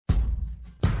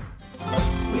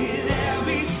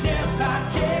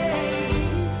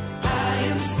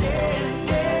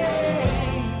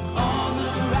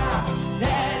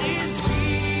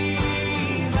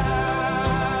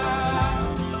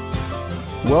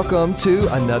Welcome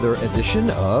to another edition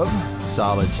of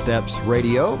Solid Steps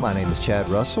Radio. My name is Chad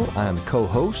Russell. I am the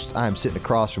co-host. I am sitting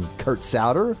across from Kurt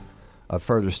Souter of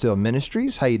Further Still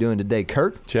Ministries. How you doing today,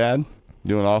 Kurt? Chad,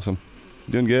 doing awesome.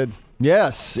 Doing good.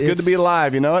 Yes. It's good to be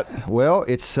alive, you know it? Well,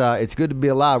 it's good to be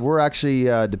alive. We're actually,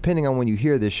 depending on when you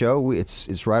hear this show,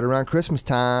 it's right around Christmas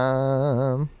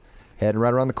time, heading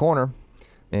right around the corner.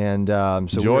 And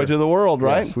so joy to the world,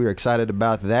 right? Yes, we are excited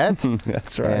about that.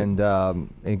 That's right. And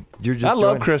you're just I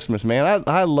love Christmas, man.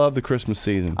 I love the Christmas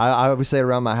season. I always say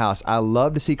around my house, I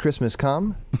love to see Christmas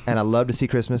come, and I love to see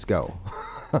Christmas go.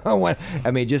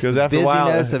 I mean, just the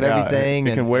busyness of everything.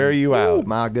 It can wear you out.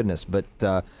 My goodness. But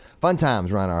fun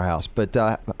times around our house. But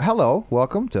hello,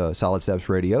 welcome to Solid Steps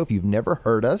Radio. If you've never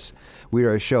heard us, we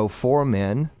are a show for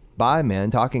men, by men,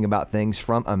 talking about things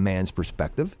from a man's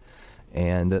perspective.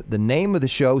 And the name of the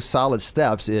show, Solid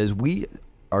Steps, is we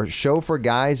are a show for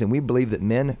guys, and we believe that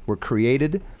men were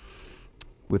created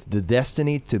with the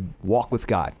destiny to walk with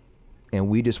God. And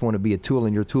we just want to be a tool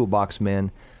in your toolbox,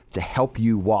 men, to help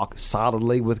you walk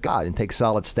solidly with God and take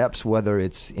solid steps, whether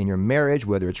it's in your marriage,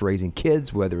 whether it's raising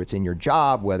kids, whether it's in your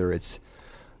job, whether it's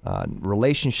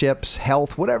relationships,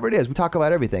 health, whatever it is. We talk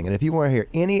about everything. And if you want to hear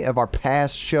any of our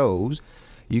past shows,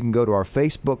 you can go to our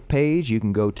Facebook page. You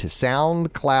can go to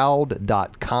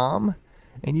soundcloud.com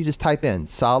and you just type in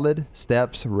Solid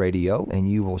Steps Radio and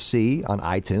you will see on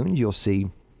iTunes, you'll see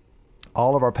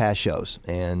all of our past shows.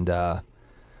 And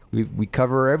we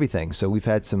cover everything. So we've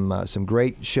had some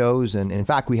great shows. And in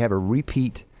fact, we have a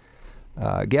repeat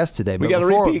guest today. We got a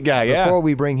repeat guy, yeah. Before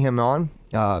we bring him on,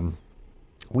 I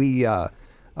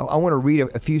want to read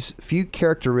a few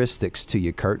characteristics to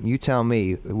you, Kurt. And you tell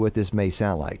me what this may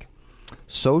sound like.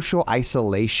 Social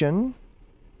isolation,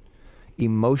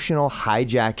 emotional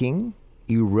hijacking,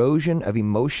 erosion of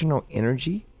emotional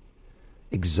energy,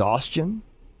 exhaustion,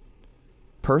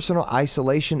 personal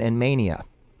isolation, and mania.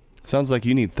 Sounds like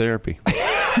you need therapy.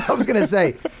 I was going to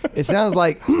say, it sounds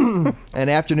like an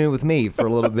afternoon with me for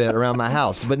a little bit around my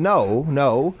house. But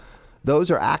no, those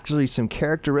are actually some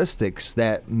characteristics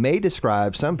that may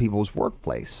describe some people's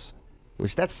workplace,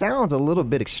 which that sounds a little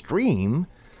bit extreme.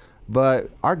 But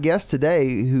our guest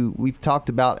today, who we've talked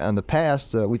about in the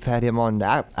past, we've had him on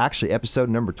actually episode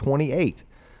number 28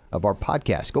 of our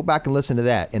podcast. Go back and listen to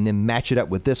that and then match it up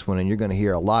with this one, and you're going to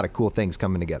hear a lot of cool things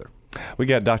coming together. We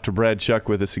got Dr. Brad Shuck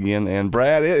with us again. And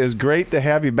Brad, it is great to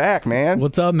have you back, man.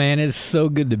 What's up, man? It's so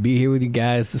good to be here with you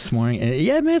guys this morning. And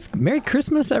yeah, man, it's Merry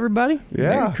Christmas, everybody.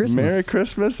 Yeah, Merry Christmas. Merry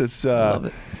Christmas. It's love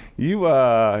it.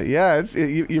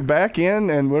 You're back in,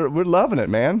 and we're loving it,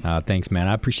 man. Thanks, man.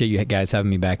 I appreciate you guys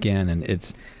having me back in, and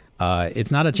it's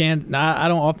not a chance. I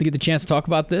don't often get the chance to talk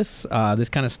about this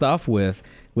kind of stuff with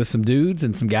some dudes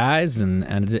and some guys,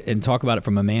 and talk about it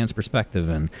from a man's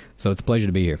perspective, and so it's a pleasure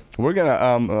to be here. We're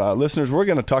gonna listeners, we're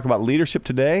gonna talk about leadership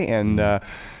today, and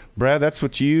Brad, that's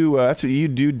what you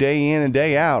do day in and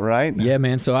day out, right? Yeah,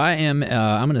 man. So I'm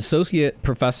an associate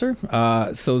professor.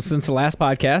 So since the last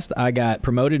podcast, I got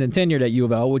promoted and tenured at U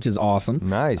of L, which is awesome.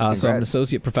 Nice. So I'm an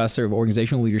associate professor of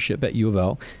organizational leadership at U of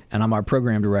L, and I'm our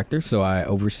program director. So I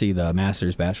oversee the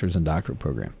master's, bachelor's, and doctorate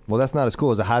program. Well, that's not as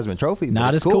cool as a Heisman Trophy.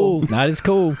 Not as cool. Not as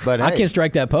cool. But I can't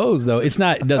strike that pose though. It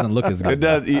doesn't look as good.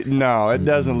 It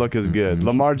doesn't look as good.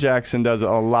 Lamar Jackson does it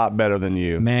a lot better than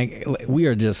you. Man, we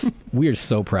are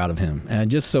so proud of him,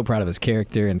 and just so proud of his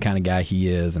character and kind of guy he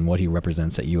is and what he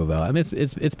represents at U of L. I mean,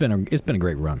 it's been a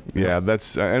great run. Yeah,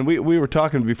 that's and we were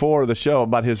talking before the show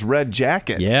about his red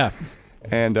jacket. Yeah.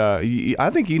 And I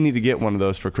think you need to get one of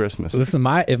those for Christmas. Listen,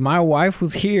 if my wife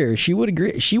was here, she would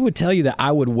agree. She would tell you that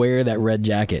I would wear that red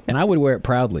jacket, and I would wear it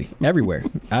proudly everywhere.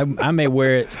 I may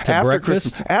wear it to after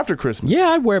breakfast. After Christmas. Yeah,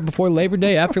 I'd wear it before Labor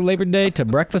Day, after Labor Day, to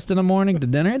breakfast in the morning, to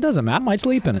dinner. It doesn't matter. I might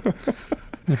sleep in it.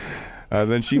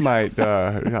 Then she might,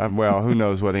 well, who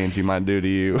knows what Angie might do to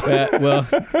you. Well,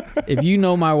 if you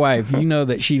know my wife, you know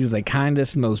that she's the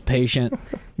kindest, most patient,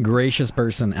 gracious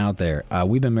person out there.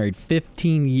 We've been married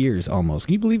 15 years almost.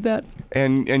 Can you believe that?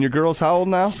 And your girl's how old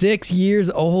now? 6 years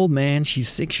old, man. She's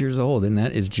 6 years old, and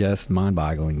that is just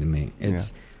mind-boggling to me.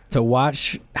 It's to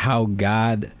watch how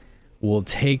God will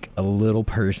take a little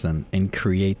person and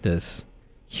create this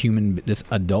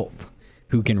adult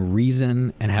who can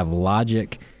reason and have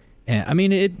logic. And I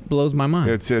mean, it blows my mind.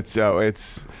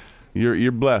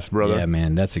 You're blessed, brother. Yeah,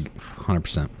 man, that's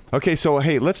 100%. Okay, so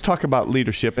hey, let's talk about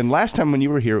leadership. And last time when you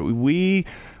were here, we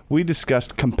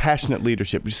discussed compassionate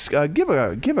leadership. Just, give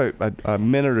a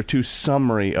minute or two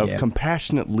summary of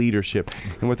compassionate leadership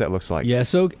and what that looks like. Yeah,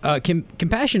 so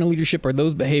compassionate leadership are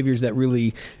those behaviors that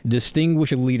really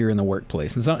distinguish a leader in the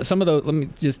workplace. And some of those,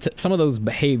 some of those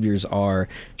behaviors are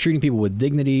treating people with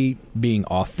dignity, being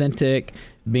authentic,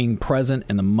 being present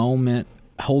in the moment,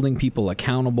 holding people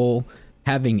accountable,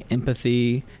 having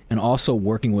empathy, and also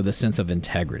working with a sense of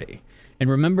integrity. And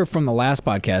remember from the last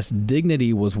podcast,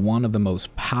 dignity was one of the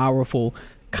most powerful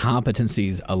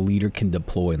competencies a leader can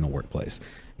deploy in the workplace.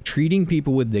 Treating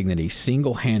people with dignity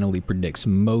single-handedly predicts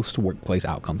most workplace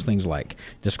outcomes, things like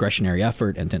discretionary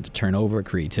effort, intent to turnover,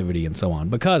 creativity, and so on,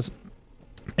 because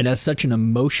it has such an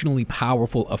emotionally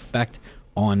powerful effect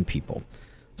on people.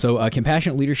 So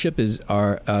compassionate leadership is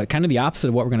kind of the opposite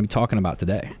of what we're going to be talking about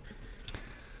today.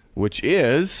 Which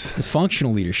is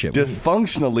dysfunctional leadership.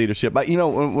 Dysfunctional leadership. But,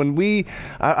 when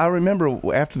I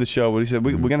remember after the show, when he said,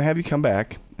 we're going to have you come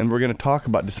back and we're going to talk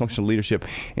about dysfunctional leadership.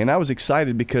 And I was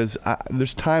excited because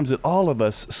there's times that all of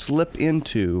us slip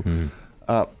into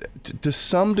to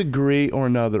some degree or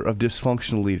another of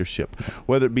dysfunctional leadership,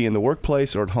 whether it be in the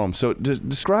workplace or at home. So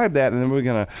describe that, and then we're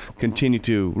going to continue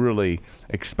to really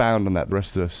expound on that the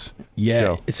rest of this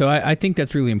show. So I think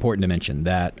that's really important to mention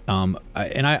that,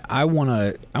 and I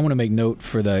want to make note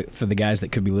for the guys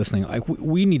that could be listening.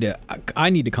 Like I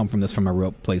need to come from this from a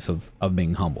real place of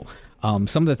being humble.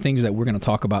 Some of the things that we're going to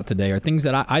talk about today are things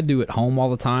that I do at home all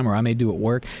the time, or I may do at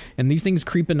work, and these things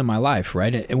creep into my life,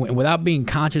 right? And without being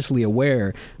consciously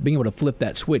aware, being able to flip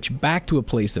that switch back to a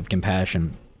place of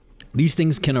compassion, these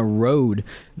things can erode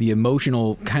the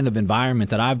emotional kind of environment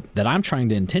that I'm trying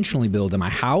to intentionally build in my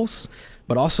house,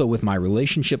 but also with my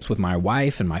relationships with my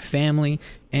wife and my family,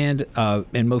 and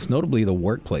most notably the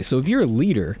workplace. So if you're a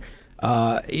leader,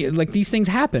 like these things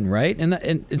happen, right?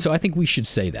 And so I think we should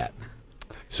say that.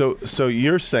 So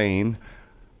you're saying,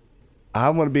 I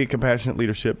want to be a compassionate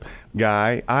leadership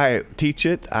guy. I teach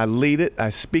it, I lead it, I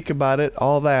speak about it,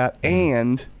 all that,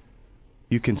 and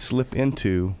you can slip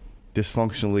into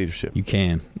dysfunctional leadership. You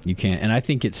can. And I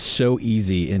think it's so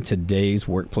easy in today's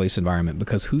workplace environment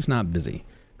because who's not busy?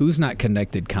 Who's not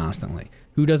connected constantly?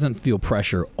 Who doesn't feel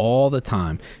pressure all the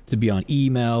time to be on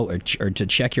email or to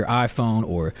check your iPhone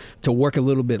or to work a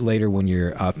little bit later when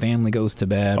your family goes to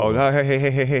bed? Oh,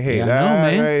 hey. Yeah,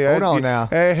 man. Hold on now.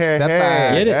 Hey.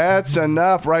 Get it. That's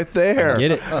enough right there.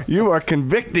 Get it. You are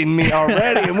convicting me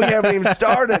already, and we haven't even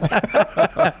started.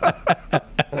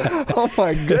 Oh,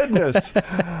 my goodness.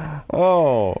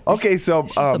 Oh, okay, so.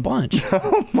 It's just a bunch.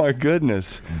 Oh, my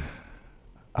goodness.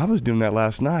 I was doing that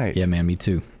last night. Yeah, man, me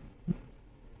too.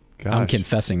 Gosh. I'm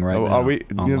confessing right now. Are we?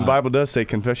 The Bible does say,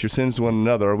 "Confess your sins to one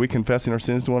another." Are we confessing our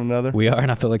sins to one another? We are,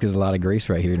 and I feel like there's a lot of grace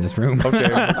right here in this room. Okay,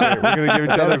 we're going to give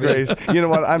each other grace. You know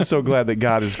what? I'm so glad that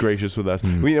God is gracious with us.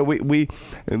 We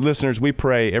listeners, we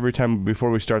pray every time before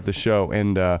we start the show,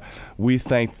 and we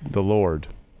thank the Lord,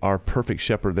 our perfect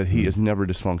shepherd, that He is never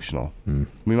dysfunctional.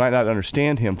 We might not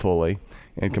understand Him fully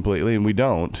and completely, and we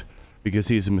don't, because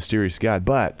He is a mysterious God,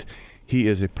 but He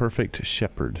is a perfect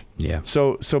shepherd. Yeah.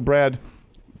 So Brad,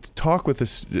 talk with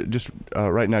us just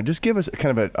right now. Just give us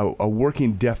kind of a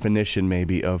working definition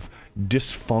maybe of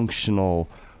dysfunctional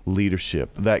leadership.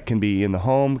 That can be in the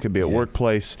home, could be at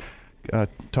workplace.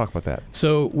 Talk about that.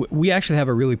 So we actually have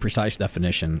a really precise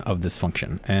definition of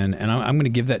dysfunction, and I'm going to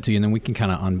give that to you, and then we can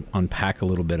kind of unpack a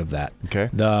little bit of that.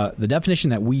 Okay. The definition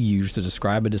that we use to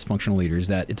describe a dysfunctional leader is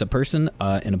that it's a person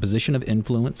in a position of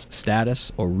influence,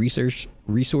 status, or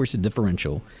resource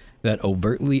differential that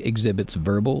overtly exhibits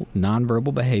verbal,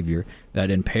 nonverbal behavior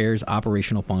that impairs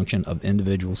operational function of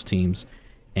individuals, teams,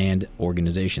 and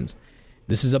organizations.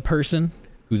 This is a person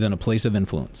who's in a place of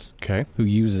influence, who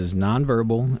uses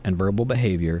nonverbal and verbal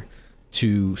behavior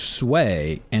to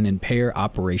sway and impair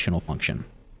operational function.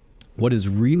 What is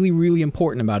really, really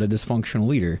important about a dysfunctional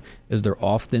leader is they're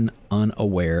often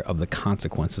unaware of the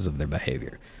consequences of their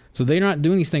behavior. So they're not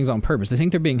doing these things on purpose. They think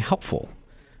they're being helpful,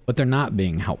 but they're not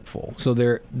being helpful. So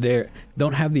they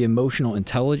don't have the emotional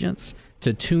intelligence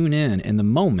to tune in the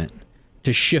moment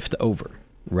to shift over,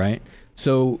 right?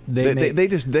 So they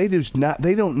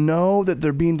don't know that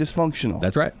they're being dysfunctional.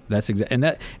 That's right. That's exactly,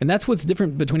 and that's what's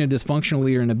different between a dysfunctional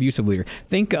leader and an abusive leader.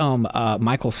 Think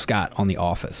Michael Scott on The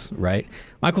Office, right?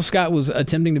 Michael Scott was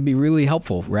attempting to be really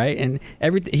helpful, right? And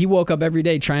he woke up every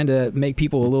day trying to make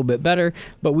people a little bit better,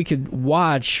 but we could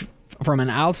watch from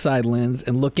an outside lens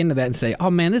and look into that and say,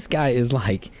 oh man, this guy is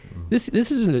like, this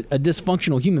is a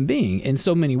dysfunctional human being in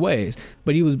so many ways,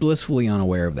 but he was blissfully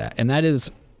unaware of that. And that is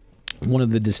one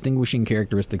of the distinguishing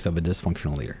characteristics of a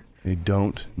dysfunctional leader. They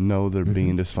don't know they're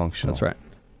being dysfunctional. That's right.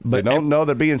 But they don't know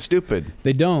they're being stupid.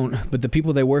 They don't, but the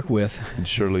people they work with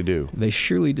surely do. They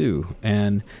surely do.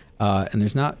 And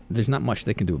there's not much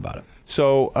they can do about it.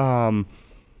 So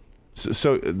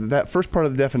so that first part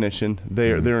of the definition,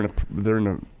 they're in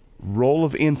a role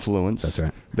of influence. That's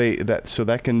right.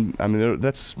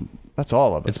 That's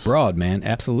all of us. It's broad, man.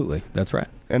 Absolutely. That's right.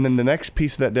 And then the next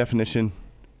piece of that definition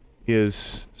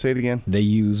is, say it again. They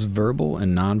use verbal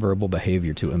and nonverbal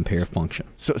behavior to impair function.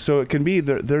 So it can be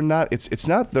they're not. It's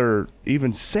not they're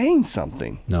even saying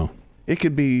something. No. It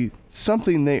could be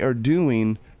something they are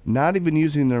doing, not even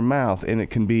using their mouth, and it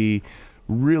can be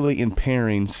really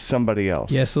impairing somebody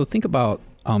else. Yeah. So think about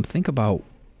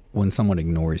when someone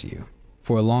ignores you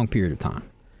for a long period of time,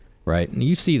 right? And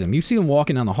you see them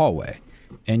walking down the hallway,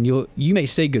 and you may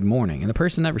say good morning, and the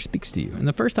person never speaks to you. And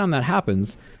the first time that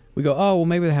happens, we go, oh, well,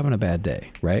 maybe they're having a bad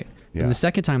day, right? Yeah. And the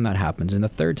second time that happens, and the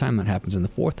third time that happens, and the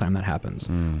fourth time that happens,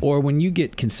 or when you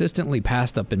get consistently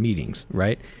passed up in meetings,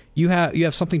 right? You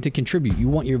have something to contribute. You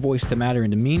want your voice to matter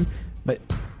and to mean, but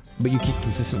you keep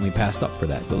consistently passed up for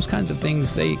that. Those kinds of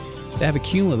things, they have a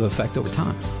cumulative effect over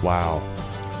time. Wow.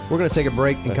 We're going to take a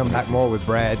break and come back more with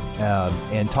Brad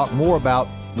and talk more about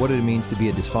what it means to be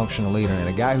a dysfunctional leader. And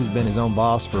a guy who's been his own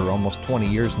boss for almost 20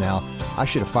 years now, I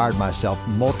should have fired myself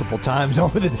multiple times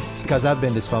because I've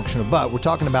been dysfunctional. But we're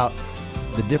talking about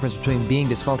the difference between being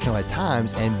dysfunctional at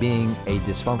times and being a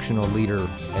dysfunctional leader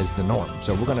as the norm.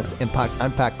 So we're going to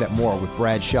unpack that more with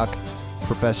Brad Shuck,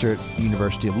 professor at the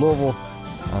University of Louisville,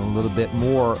 a little bit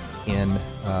more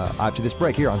after this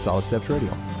break here on Solid Steps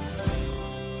Radio.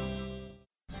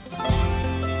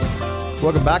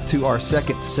 Welcome back to our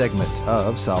second segment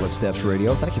of Solid Steps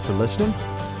Radio. Thank you for listening.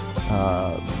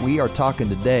 We are talking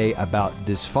today about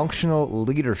dysfunctional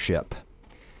leadership.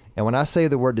 And when I say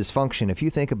the word dysfunction, if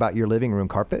you think about your living room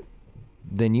carpet,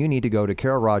 then you need to go to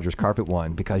Carol Rogers Carpet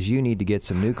One because you need to get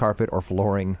some new carpet or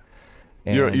flooring.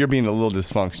 And You're being a little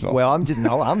dysfunctional. Well,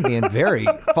 I'm being very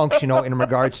functional in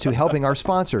regards to helping our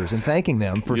sponsors and thanking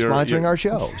them for sponsoring our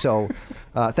show. So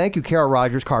thank you, Carol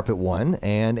Rogers Carpet One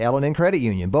and L&N Credit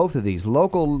Union. Both of these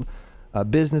local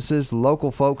businesses, local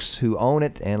folks who own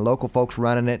it and local folks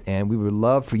running it. And we would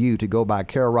love for you to go by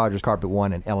Carol Rogers Carpet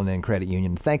One and L&N Credit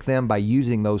Union. Thank them by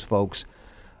using those folks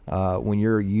when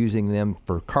you're using them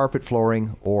for carpet,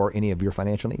 flooring, or any of your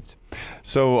financial needs.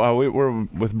 So we're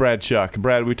with Brad Shuck.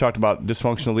 Brad, we talked about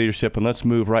dysfunctional leadership, and let's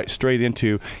move right straight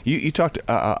into, you talked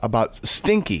about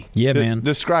stinky. Yeah, man.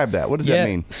 Describe that. What does that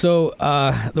mean? So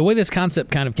the way this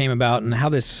concept kind of came about and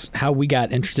how we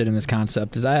got interested in this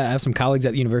concept is I have some colleagues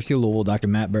at the University of Louisville, Dr.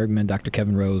 Matt Bergman, Dr.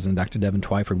 Kevin Rose, and Dr. Devin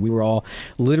Twyford. We were all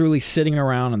literally sitting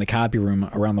around in the copy room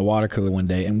around the water cooler one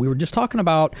day, and we were just talking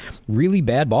about really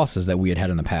bad bosses that we had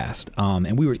in the past.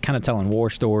 And we were kind of telling war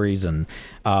stories and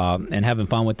having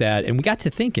fun with that. And we got to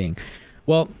thinking,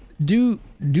 well, do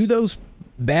those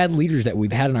bad leaders that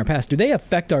we've had in our past, do they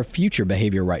affect our future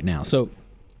behavior right now? So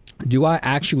do I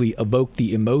actually evoke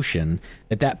the emotion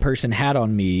that person had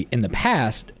on me in the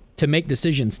past to make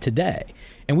decisions today?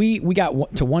 And we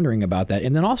got to wondering about that.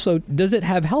 And then also, does it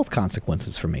have health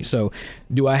consequences for me? So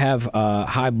do I have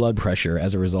high blood pressure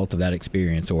as a result of that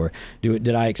experience? Or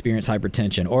did I experience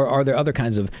hypertension? Or are there other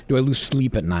kinds of, do I lose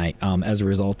sleep at night as a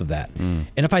result of that? And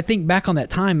if I think back on that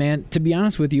time, man, to be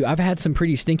honest with you, I've had some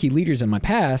pretty stinky leaders in my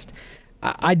past.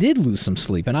 I did lose some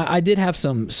sleep, and I did have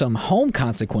some home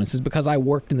consequences because I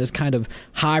worked in this kind of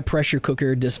high pressure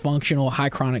cooker, dysfunctional, high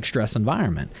chronic stress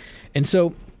environment. And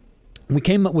so we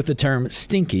came up with the term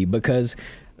stinky because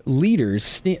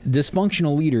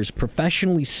dysfunctional leaders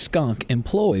professionally skunk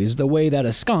employees the way that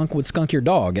a skunk would skunk your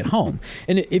dog at home.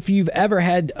 And if you've ever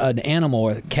had an animal,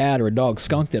 a cat or a dog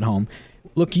skunked at home,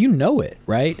 look, you know it,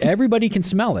 right? Everybody can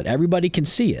smell it. Everybody can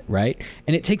see it, right?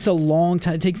 And it takes a long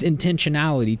time. It takes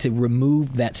intentionality to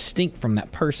remove that stink from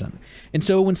that person. And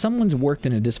so when someone's worked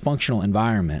in a dysfunctional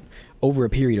environment over a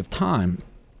period of time,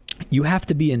 you have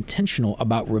to be intentional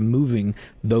about removing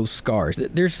those scars.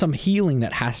 There's some healing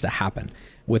that has to happen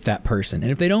with that person.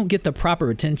 And if they don't get the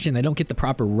proper attention, they don't get the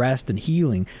proper rest and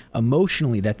healing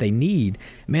emotionally that they need,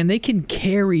 man, they can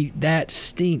carry that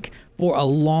stink for a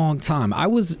long time. I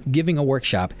was giving a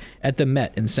workshop at the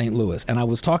Met in St. Louis, and I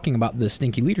was talking about the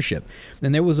stinky leadership.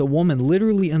 And there was a woman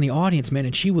literally in the audience, man,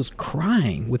 and she was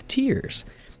crying with tears.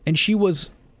 And she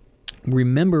was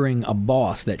remembering a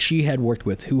boss that she had worked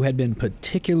with who had been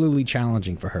particularly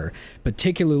challenging for her,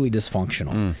 particularly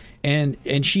dysfunctional. And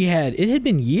it had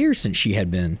been years since she had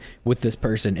been with this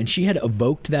person, and she had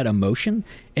evoked that emotion,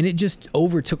 and it just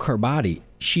overtook her body.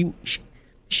 She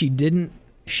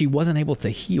wasn't able to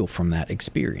heal from that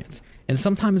experience. And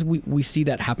sometimes we see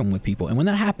that happen with people. And when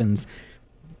that happens,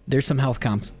 there's some health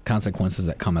consequences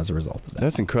that come as a result of that.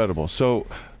 That's incredible. So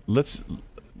let's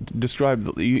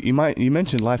describe, you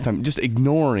mentioned last time, just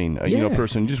ignoring a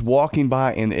person, just walking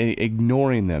by and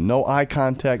ignoring them. No eye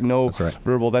contact, no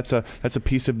verbal. That's a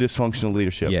piece of dysfunctional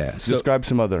leadership. Yeah. Describe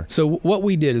some other. So what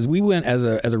we did is we went as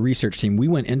a research team, we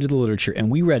went into the literature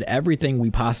and we read everything we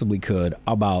possibly could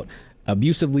about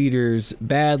abusive leaders,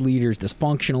 bad leaders,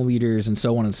 dysfunctional leaders, and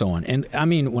so on and so on. And I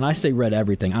mean, when I say read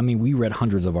everything, I mean we read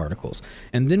hundreds of articles.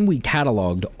 And then we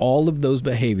cataloged all of those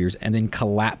behaviors and then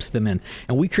collapsed them in.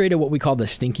 And we created what we call the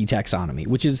stinky taxonomy,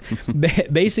 which is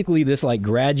basically this like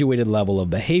graduated level of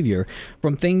behavior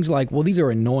from things like, well, these are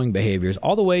annoying behaviors,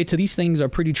 all the way to these things are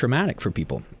pretty traumatic for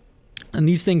people. And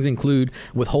these things include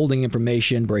withholding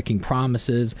information, breaking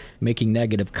promises, making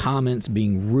negative comments,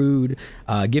 being rude,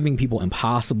 giving people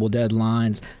impossible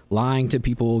deadlines, lying to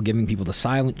people, giving people the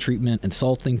silent treatment,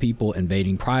 insulting people,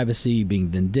 invading privacy, being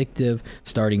vindictive,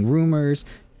 starting rumors,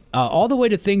 all the way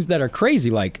to things that are crazy,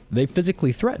 like they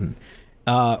physically threaten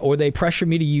or they pressure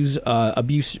me to use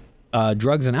abuse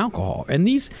drugs and alcohol. And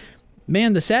these...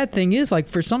 Man, the sad thing is, like,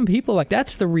 for some people, like,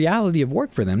 that's the reality of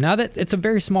work for them. Now, that it's a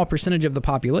very small percentage of the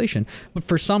population, but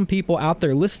for some people out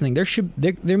there listening,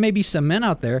 there may be some men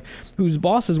out there whose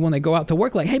bosses, when they go out to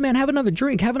work, like, hey, man, have another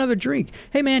drink.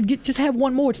 Hey, man, just have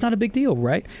one more. It's not a big deal,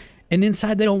 right? And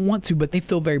inside, they don't want to, but they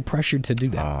feel very pressured to do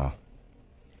that.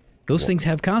 Those things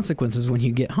have consequences when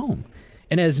you get home.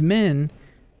 And as men...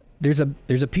 There's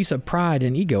a piece of pride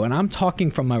and ego, and I'm talking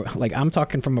from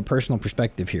a personal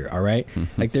perspective here, all right?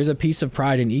 Like there's a piece of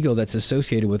pride and ego that's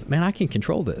associated with, man, I can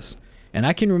control this. And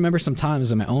I can remember some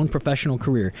times in my own professional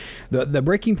career, the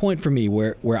breaking point for me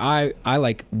where I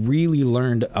like really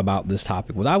learned about this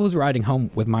topic was I was riding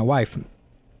home with my wife,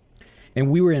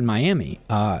 and we were in Miami,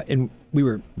 and we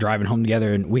were driving home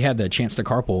together, and we had the chance to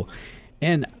carpool.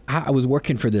 And I was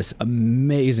working for this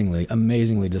amazingly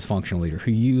dysfunctional leader who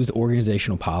used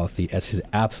organizational policy as his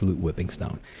absolute whipping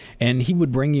stone. And he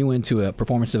would bring you into a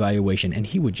performance evaluation, and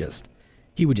he would just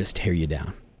tear you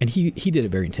down. And he did it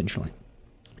very intentionally.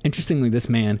 Interestingly, this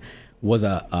man was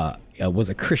a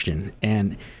Christian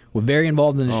and was very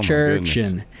involved in his church.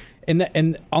 And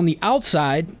on the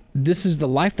outside, this is the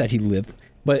life that he lived.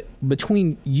 But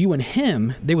between you and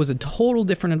him, there was a total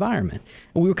different environment.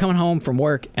 And we were coming home from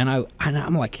work, and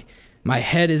I'm like, my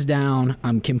head is down.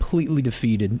 I'm completely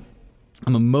defeated.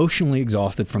 I'm emotionally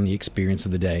exhausted from the experience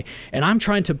of the day, and I'm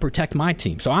trying to protect my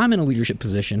team. So I'm in a leadership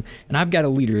position, and I've got a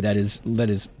leader that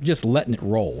is just letting it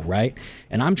roll, right?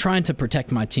 And I'm trying to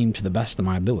protect my team to the best of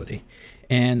my ability.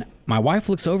 And my wife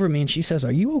looks over at me, and she says,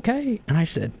 "Are you okay?" And I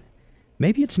said,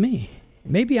 "Maybe it's me.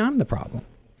 Maybe I'm the problem."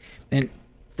 And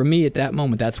for me, at that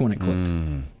moment, that's when it clicked.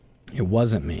 It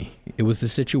wasn't me. It was the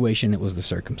situation. It was the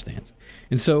circumstance.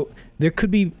 And so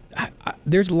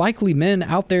there's likely men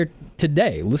out there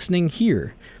today listening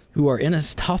here who are in a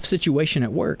tough situation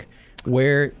at work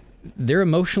where they're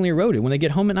emotionally eroded. When they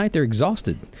get home at night, they're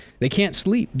exhausted. They can't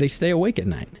sleep. They stay awake at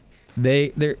night.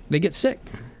 They get sick.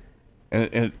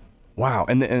 Wow.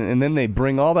 And then they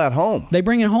bring all that home. They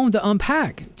bring it home to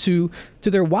unpack to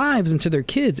their wives and to their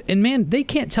kids. And man, they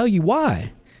can't tell you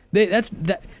why.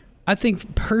 I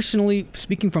think personally,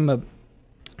 speaking from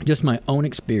just my own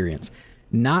experience,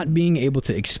 not being able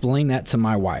to explain that to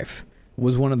my wife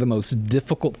was one of the most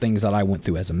difficult things that I went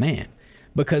through as a man.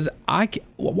 Because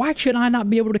why should I not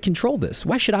be able to control this?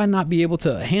 Why should I not be able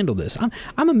to handle this?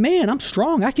 I'm a man. I'm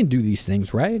strong. I can do these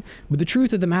things, right? But the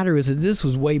truth of the matter is that this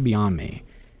was way beyond me.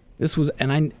 This was,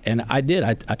 and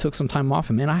I took some time off,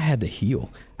 and man, I had to heal.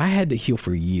 I had to heal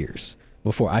for years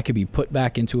before I could be put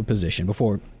back into a position,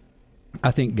 before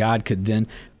I think God could then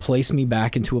place me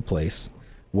back into a place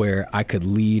where I could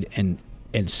lead and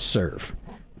serve.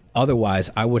 Otherwise,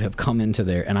 I would have come into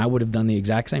there and I would have done the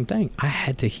exact same thing. I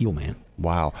had to heal, man.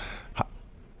 Wow.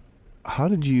 How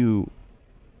did you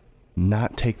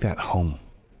not take that home?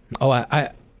 Oh,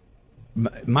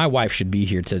 my wife should be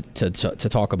here to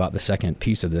talk about the second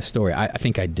piece of this story. I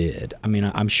think I did. I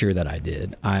mean, I'm sure that I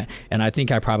did. And I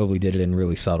think I probably did it in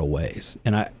really subtle ways.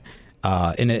 And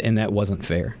that wasn't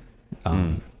fair.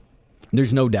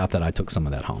 There's no doubt that I took some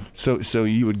of that home. So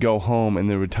you would go home, and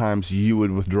there were times you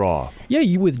would withdraw. Yeah,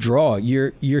 you withdraw.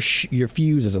 Your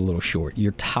fuse is a little short.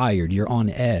 You're tired. You're on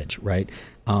edge, right?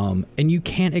 And you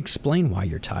can't explain why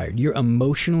you're tired. You're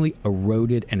emotionally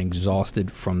eroded and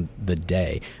exhausted from the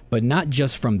day, but not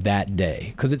just from that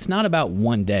day, because it's not about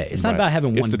one day. It's not about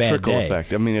having one bad day. It's the trickle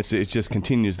effect. I mean, it just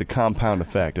continues the compound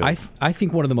effect. I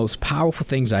think one of the most powerful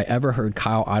things I ever heard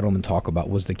Kyle Idleman talk about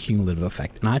was the cumulative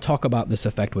effect. And I talk about this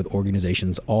effect with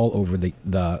organizations all over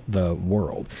the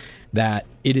world. That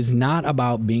it is not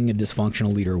about being a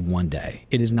dysfunctional leader one day.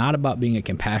 It is not about being a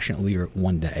compassionate leader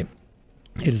one day.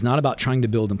 It is not about trying to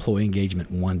build employee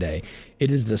engagement one day.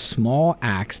 It is the small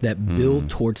acts that build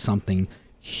towards something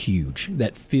huge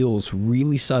that feels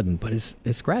really sudden, but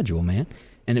it's gradual, man.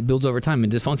 And it builds over time.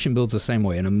 And dysfunction builds the same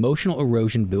way. And emotional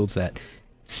erosion builds that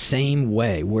same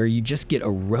way, where you just get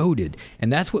eroded.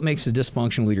 And that's what makes the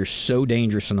dysfunctional leader so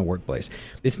dangerous in the workplace.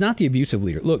 It's not the abusive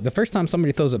leader. Look, the first time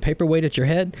somebody throws a paperweight at your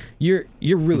head, you're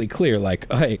really clear,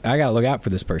 like, hey, I got to look out for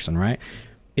this person, right?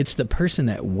 It's the person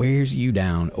that wears you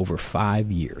down over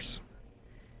 5 years,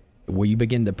 where you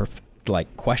begin to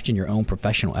question your own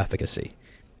professional efficacy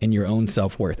and your own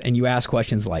self-worth. And you ask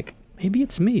questions like, maybe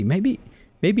it's me. Maybe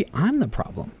I'm the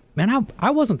problem. Man,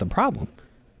 I wasn't the problem.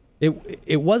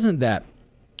 It wasn't that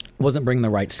wasn't bringing the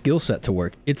right skill set to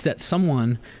work. It's that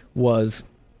someone was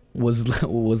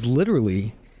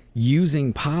literally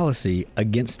using policy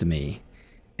against me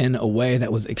in a way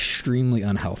that was extremely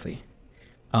unhealthy.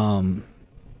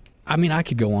 I mean, I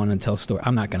could go on and tell stories.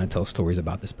 I'm not going to tell stories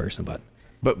about this person,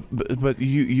 but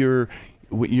you're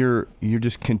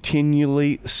just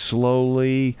continually,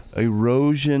 slowly,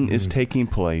 erosion is taking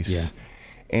place. Yeah.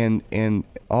 And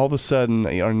all of a sudden,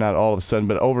 or not all of a sudden,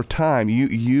 but over time,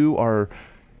 you're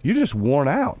just worn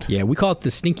out. Yeah, we call it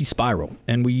the stinky spiral.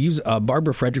 And we use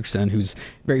Barbara Fredrickson, who's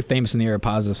very famous in the area of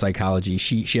positive psychology.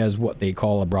 She has what they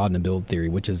call a broaden and build theory,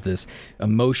 which is these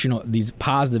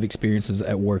positive experiences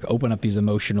at work open up these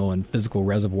emotional and physical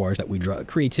reservoirs that we draw.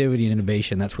 Creativity and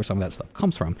innovation, that's where some of that stuff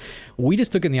comes from. We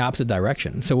just took it in the opposite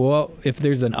direction. So, well, if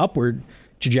there's an upward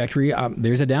trajectory,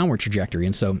 there's a downward trajectory.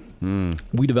 And so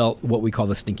we developed what we call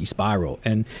the stinky spiral.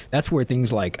 And that's where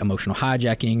things like emotional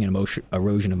hijacking and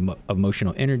erosion of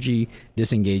emotional energy,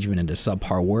 disengagement into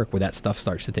subpar work, where that stuff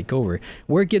starts to take over.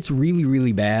 Where it gets really,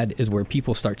 really bad is where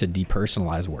people start to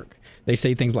depersonalize work. They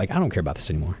say things like, I don't care about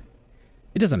this anymore.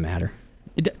 It doesn't matter.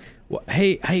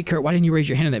 Hey, Kurt, why didn't you raise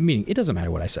your hand in that meeting? It doesn't matter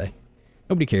what I say.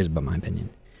 Nobody cares about my opinion.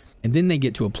 And then they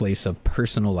get to a place of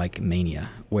personal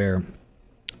mania, where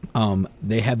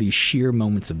they have these sheer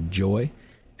moments of joy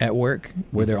at work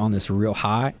where they're on this real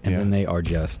high, and then they are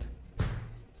just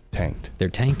tanked. They're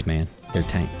tanked, man. They're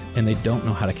tanked, and they don't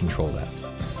know how to control that.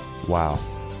 Wow.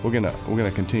 We're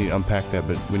gonna continue to unpack that,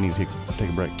 but we need to take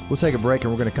a break. We'll take a break,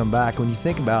 and we're going to come back. When you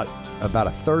think about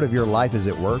a third of your life is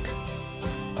at work,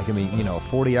 a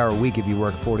 40-hour week. If you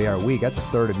work a 40-hour week, that's a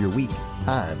third of your week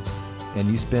time. And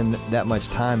you spend that much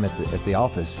time at the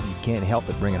office, you can't help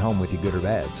but bring it home with you, good or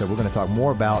bad. So we're going to talk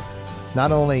more about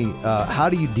not only how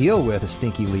do you deal with a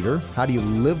stinky leader, how do you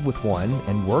live with one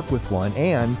and work with one,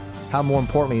 and how, more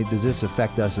importantly, does this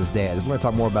affect us as dads? We're going to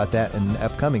talk more about that in the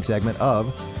upcoming segment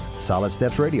of Solid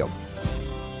Steps Radio.